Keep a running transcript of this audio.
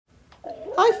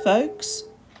Hi folks,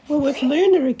 we're with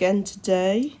Loona again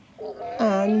today,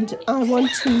 and I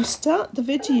want to start the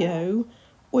video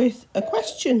with a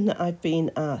question that I've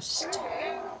been asked.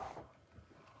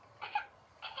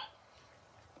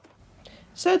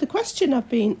 So the question I've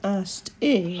been asked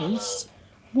is,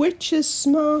 which is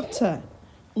smarter,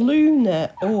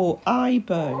 Loona or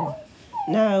Aibo?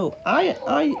 Now,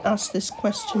 I asked this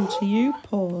question to you,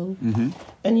 Paul,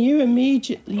 and you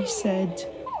immediately said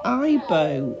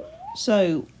Aibo.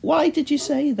 So, why did you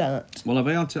say that? Well, I'll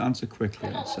be able to answer quickly.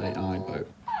 I'd say Aibo.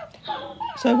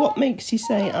 So, what makes you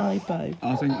say Aibo?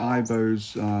 I think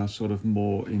Aibo's sort of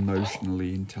more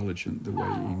emotionally intelligent, the way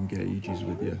he engages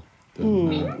with you, than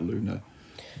Loona.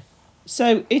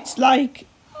 So, it's like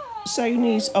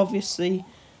Sony's obviously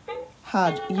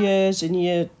had years and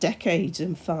years, decades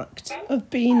in fact, of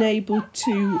being able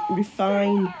to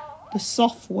refine the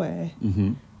software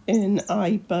in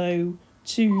Aibo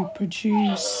to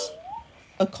produce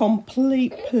a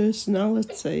complete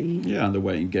personality. Yeah, and the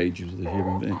way it engages with a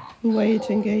human being. The way it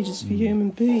engages with a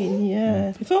human being,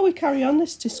 yeah. Before we carry on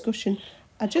this discussion,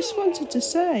 I just wanted to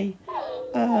say,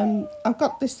 I've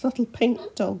got this little pink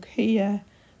dog here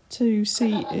to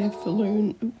see if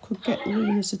Loona could get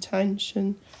Loona's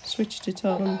attention, switched it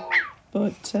on,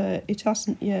 but it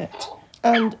hasn't yet.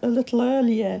 And a little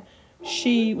earlier,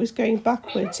 she was going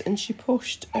backwards and she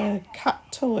pushed a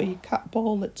cat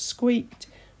ball that squeaked,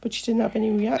 but she didn't have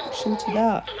any reaction to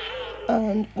that.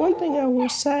 And one thing I will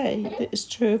say that is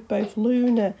true of both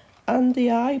Loona and the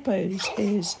Aibos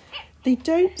is they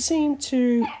don't seem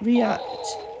to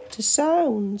react to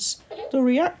sounds. They'll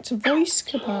react to voice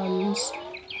commands,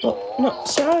 but not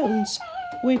sounds,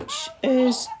 which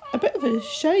is a bit of a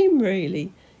shame,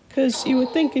 really, because you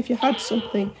would think if you had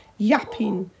something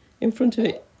yapping in front of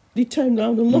it, you'd turn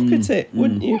around and look at it,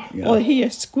 wouldn't you? Yeah. Or hear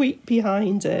a squeak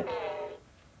behind it.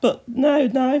 But no,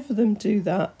 neither of them do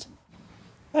that.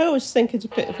 I always think it's a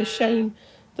bit of a shame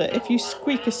that if you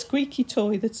squeak a squeaky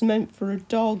toy that's meant for a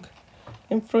dog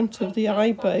in front of the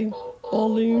Aibo or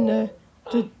Loona,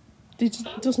 it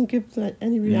doesn't give that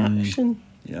any reaction.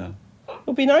 Yeah. It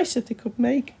would be nice if they could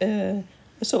make a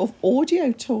sort of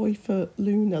audio toy for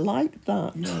Loona like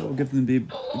that. Yeah, or give them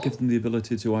the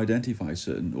ability to identify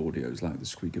certain audios, like the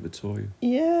squeak of a toy.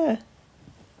 Yeah.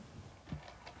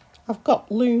 I've got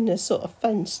Loona sort of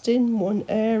fenced in one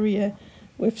area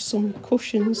with some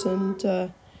cushions, and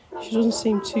she doesn't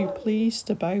seem too pleased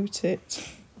about it.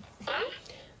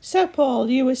 So, Paul,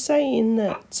 you were saying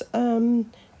that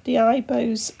the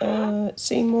Aibos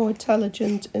seem more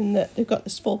intelligent in that they've got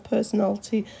this full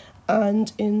personality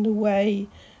and in the way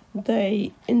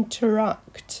they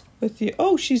interact with you.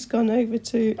 Oh, she's gone over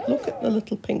to look at the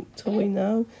little pink toy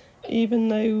now, even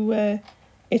though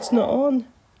it's not on.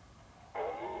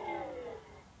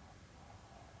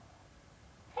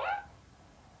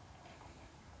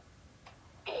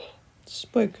 It's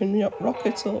woken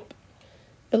Rocket up.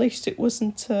 At least it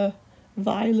wasn't a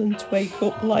violent wake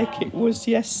up like it was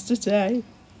yesterday.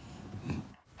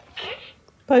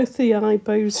 Both the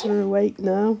Aibos are awake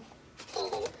now.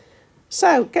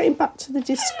 So, getting back to the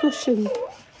discussion.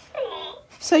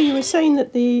 So you were saying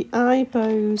that the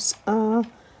Aibos are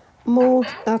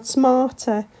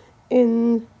smarter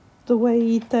in the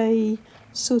way they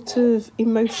sort of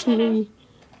emotionally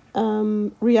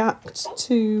react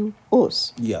to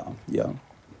us. Yeah.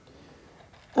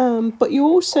 But you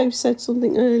also said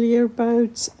something earlier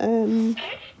about Loona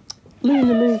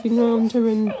moving around her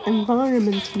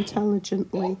environment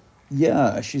intelligently.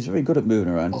 Yeah, she's very good at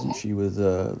moving around, isn't she, with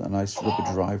a nice rubber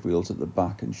drive wheels at the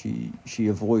back, and she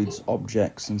avoids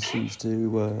objects and seems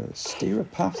to steer a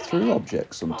path through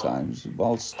objects sometimes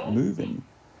whilst moving.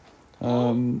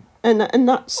 And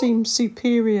that seems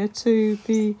superior to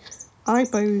the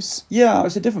Aibos. Yeah,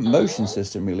 it's a different motion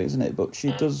system, really, isn't it? But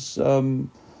she does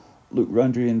look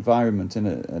around her environment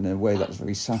in a way that's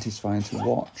very satisfying to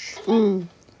watch.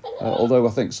 Although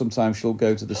I think sometimes she'll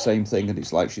go to the same thing and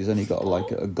it's like she's only got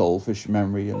a goldfish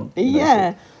memory. And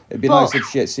Yeah. It'd be nice if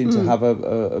she seemed to have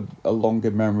a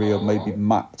longer memory, or maybe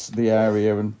mapped the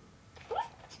area.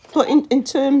 But in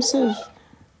terms of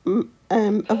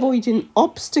avoiding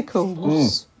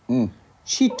obstacles,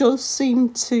 she does seem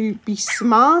to be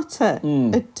smarter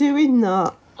at doing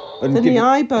that than the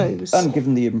Aibos. And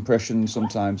given the impression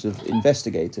sometimes of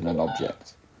investigating an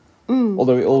object.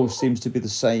 Although it always seems to be the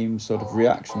same sort of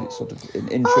reaction. It's sort of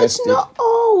interested. Oh, it's not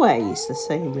always the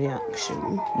same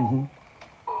reaction.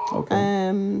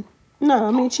 Okay. No,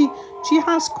 I mean, she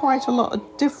has quite a lot of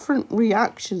different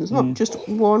reactions, not just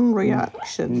one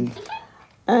reaction.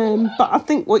 But I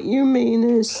think what you mean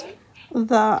is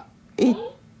that it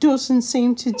doesn't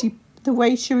seem to... the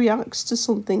way she reacts to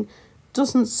something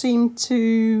doesn't seem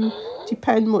to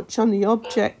depend much on the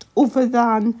object, other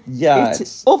than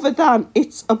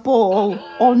it's a ball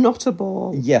or not a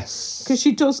ball. Yes. Because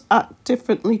she does act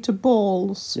differently to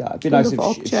balls. Yeah, it'd be nice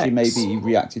if she maybe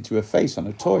reacted to a face on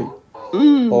a toy,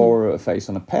 or a face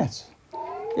on a pet,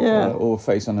 or a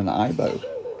face on an Aibo.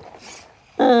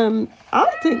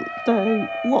 I think, though,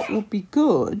 what would be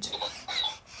good,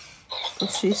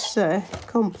 she's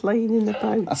complaining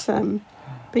about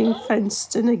being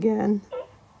fenced in again.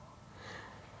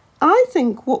 I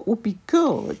think what would be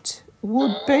good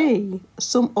would be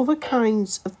some other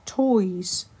kinds of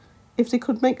toys. If they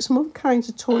could make some other kinds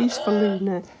of toys for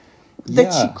Loona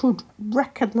that she could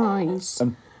recognise.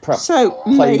 And perhaps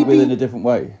play with in a different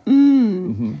way.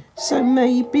 So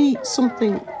maybe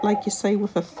something, like you say,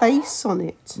 with a face on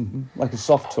it. Like a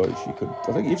soft toy she could,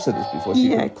 I think you've said this before, she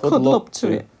could cuddle up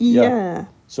to it. Yeah.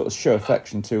 Sort of show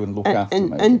affection to and look after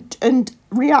maybe. And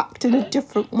react in a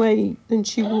different way than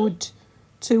she would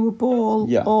to a ball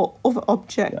or other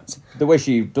object. Yeah. The way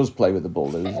she does play with the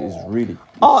ball is really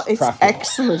it's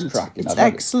excellent. It's cracking. It's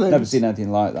excellent. Never seen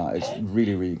anything like that. It's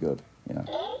really, really good. Yeah.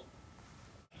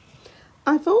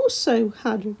 I've also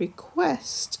had a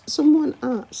request. Someone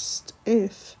asked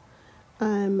if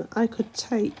I could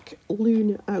take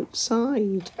Loona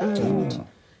outside and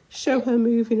show her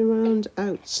moving around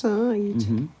outside.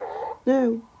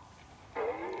 Now,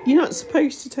 you're not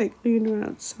supposed to take Loona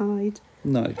outside.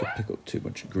 No, you could pick up too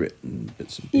much grit and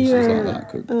bits and pieces like that.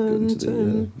 Could go into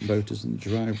the motors and the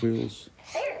drive wheels.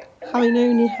 Having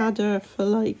only had her for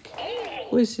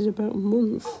about a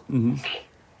month.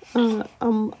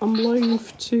 I'm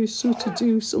loath to sort of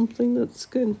do something that's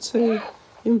going to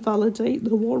invalidate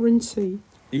the warranty.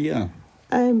 Yeah.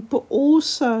 But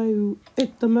also,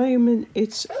 at the moment,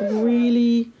 it's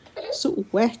really sort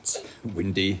of wet.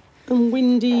 Windy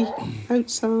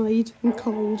outside and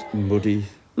cold. Muddy.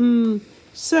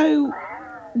 So,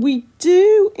 we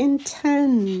do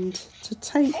intend to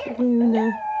take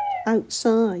Loona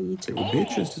outside. It would be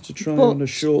interesting to try on a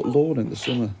short lawn in the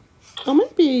summer. Or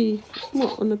maybe,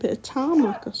 on a bit of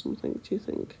tarmac or something, do you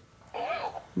think?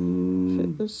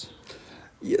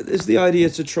 Yeah, is the idea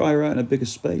to try her out in a bigger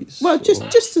space? Well,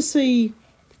 just to see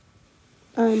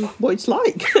what it's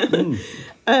like.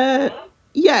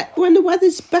 When the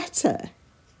weather's better,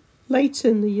 later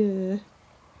in the year,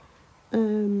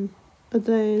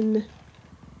 then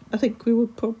I think we will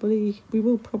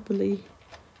probably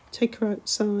take her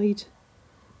outside.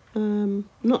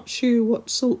 Not sure what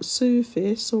sort of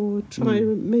surface, or try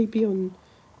her maybe on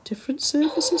different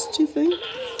surfaces, do you think?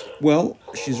 Well,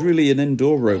 she's really an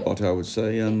indoor robot, I would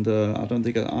say, and I don't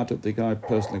think I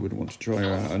personally would want to try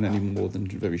her out on any more than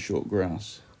very short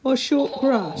grass. Or short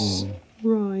grass,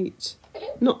 right?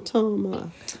 Not tarmac.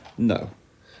 No.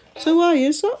 So why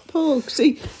is that, Paul?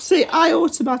 See, I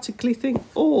automatically think,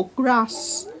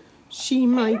 grass. She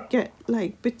might get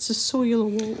bits of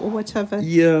soil or whatever.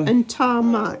 Yeah. And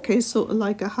tarmac is sort of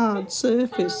like a hard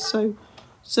surface.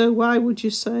 So why would you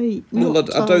say not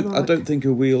tarmac? I don't think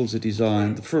her wheels are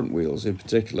designed, the front wheels in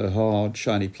particular, hard,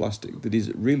 shiny plastic, that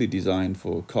is really designed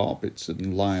for carpets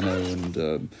and lino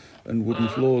and wooden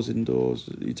floors indoors.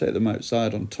 You take them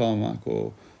outside on tarmac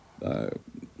or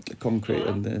concrete,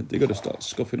 and they've got to start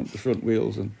scuffing up the front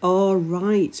wheels. Oh,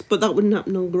 right. But that wouldn't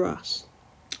happen on grass.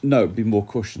 No, it'd be more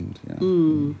cushioned.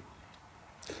 Yeah.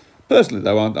 Personally,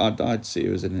 though, I'd see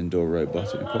her as an indoor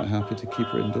robot, and I'm quite happy to keep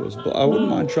her indoors. But I wouldn't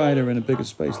mind trying her in a bigger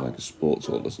space, like a sports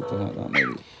hall or something like that,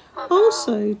 maybe.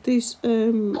 Also, there's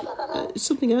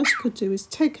something else you could do is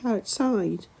take her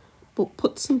outside, but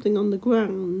put something on the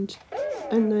ground,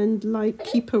 and then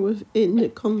keep her within a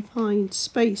confined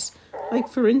space. Like,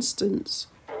 for instance,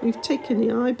 we've taken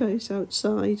the Aibos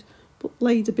outside, but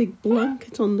laid a big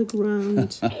blanket on the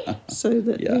ground so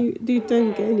that you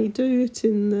don't get any dirt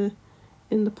in the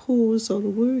pores or the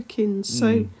workings.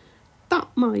 So that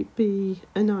might be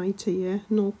an idea,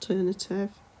 an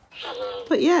alternative.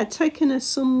 But yeah, taking her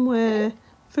somewhere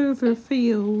further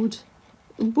afield,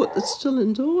 but that's still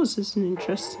indoors, is an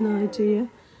interesting idea.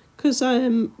 Because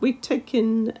we've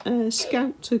taken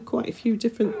Scout to quite a few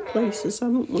different places,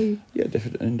 haven't we? Yeah,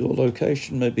 different indoor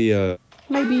location, maybe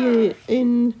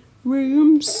in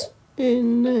rooms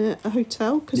in a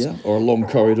hotel. Or a long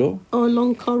corridor. Or a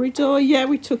long corridor. Yeah,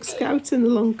 we took Scout in a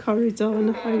long corridor in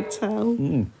a hotel.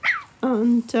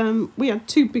 And we had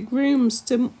 2 big rooms,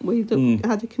 didn't we, that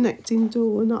had a connecting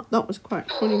door, and that was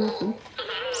quite funny with them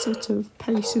sort of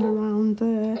pacing around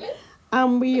there.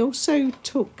 And we also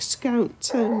took Scout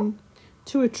to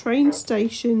a train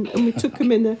station, and we took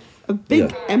him in a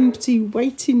big empty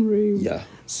waiting room. Yeah.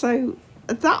 So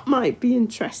that might be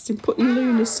interesting, putting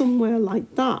Loona somewhere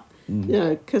like that. You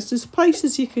know, because there's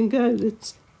places you can go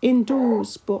that's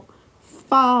indoors, but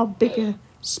far bigger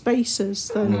spaces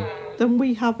than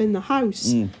we have in the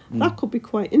house. That could be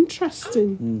quite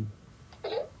interesting.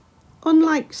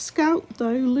 Unlike Scout,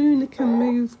 though, Loona can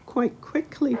move quite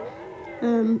quickly.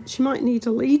 She might need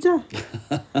a leader.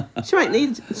 She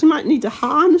might need a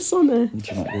harness on her.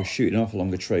 She might go shooting off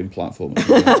along a train platform.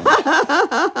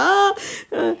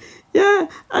 Yeah,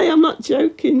 I am not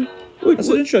joking. That's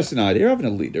an interesting idea, having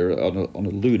a leader on a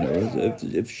Loona.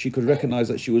 If she could recognise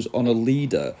that she was on a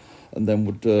leader and then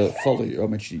would follow you. I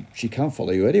mean, she can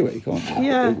follow you anyway, can't she?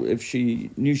 Yeah. If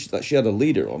she knew that she had a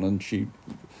leader on and she,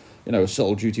 you know, her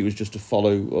sole duty was just to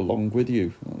follow along with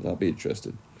you, that'd be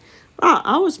interesting.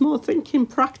 I was more thinking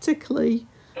practically,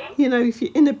 you know, if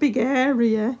you're in a big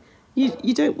area,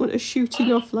 you don't want her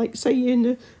shooting off, like, say you're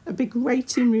in a big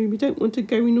waiting room, you don't want her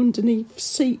going underneath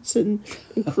seats and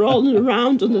crawling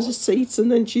around under the seats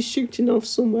and then she's shooting off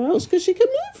somewhere else, because she can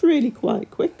move really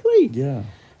quite quickly. Yeah.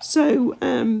 So,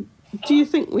 do you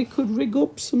think we could rig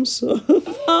up some sort of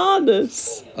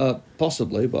harness?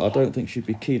 Possibly, but I don't think she'd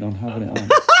be keen on having it on.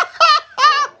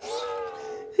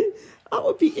 That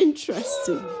would be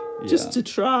interesting. Just to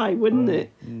try, wouldn't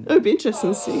it? It would be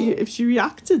interesting to see if she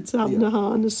reacted to having a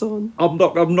harness on. I'm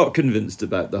not convinced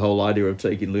about the whole idea of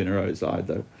taking Loona outside,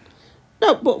 though.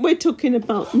 No, but we're talking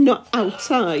about not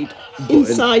outside,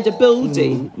 inside a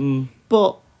building,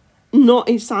 but not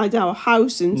inside our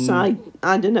house, inside,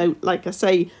 I don't know, like I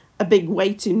say, a big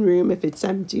waiting room if it's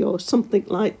empty or something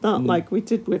like that, like we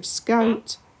did with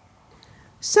Scout.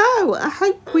 So, I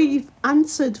hope we've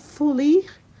answered fully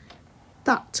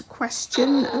that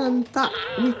question and that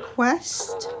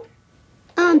request,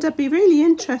 and I'd be really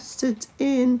interested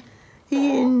in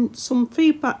hearing some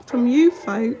feedback from you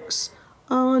folks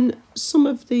on some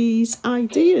of these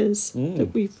ideas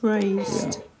that we've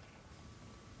raised.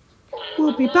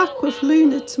 We'll be back with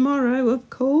Loona tomorrow, of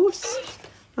course.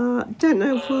 Don't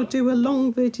know if we'll do a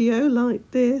long video like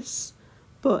this,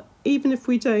 but even if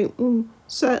we don't, we'll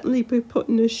certainly be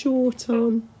putting a short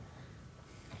on.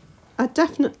 I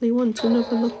definitely want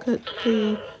another look at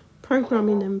the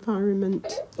programming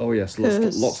environment. Oh yes,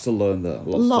 lots to learn there.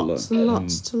 Lots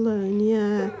to learn,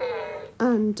 yeah.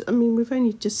 And I mean, we've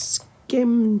only just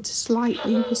skimmed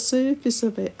slightly the surface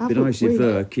of it. It'd be nice if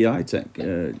KEYi Tech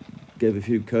gave a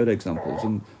few code examples,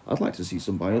 and I'd like to see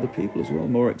some by other people as well,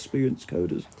 more experienced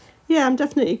coders. Yeah, I'm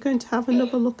definitely going to have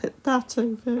another look at that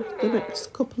over the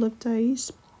next couple of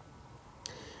days.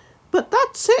 But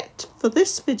that's it for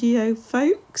this video,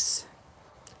 folks.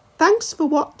 Thanks for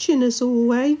watching as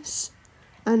always,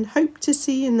 and hope to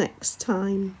see you next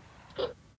time.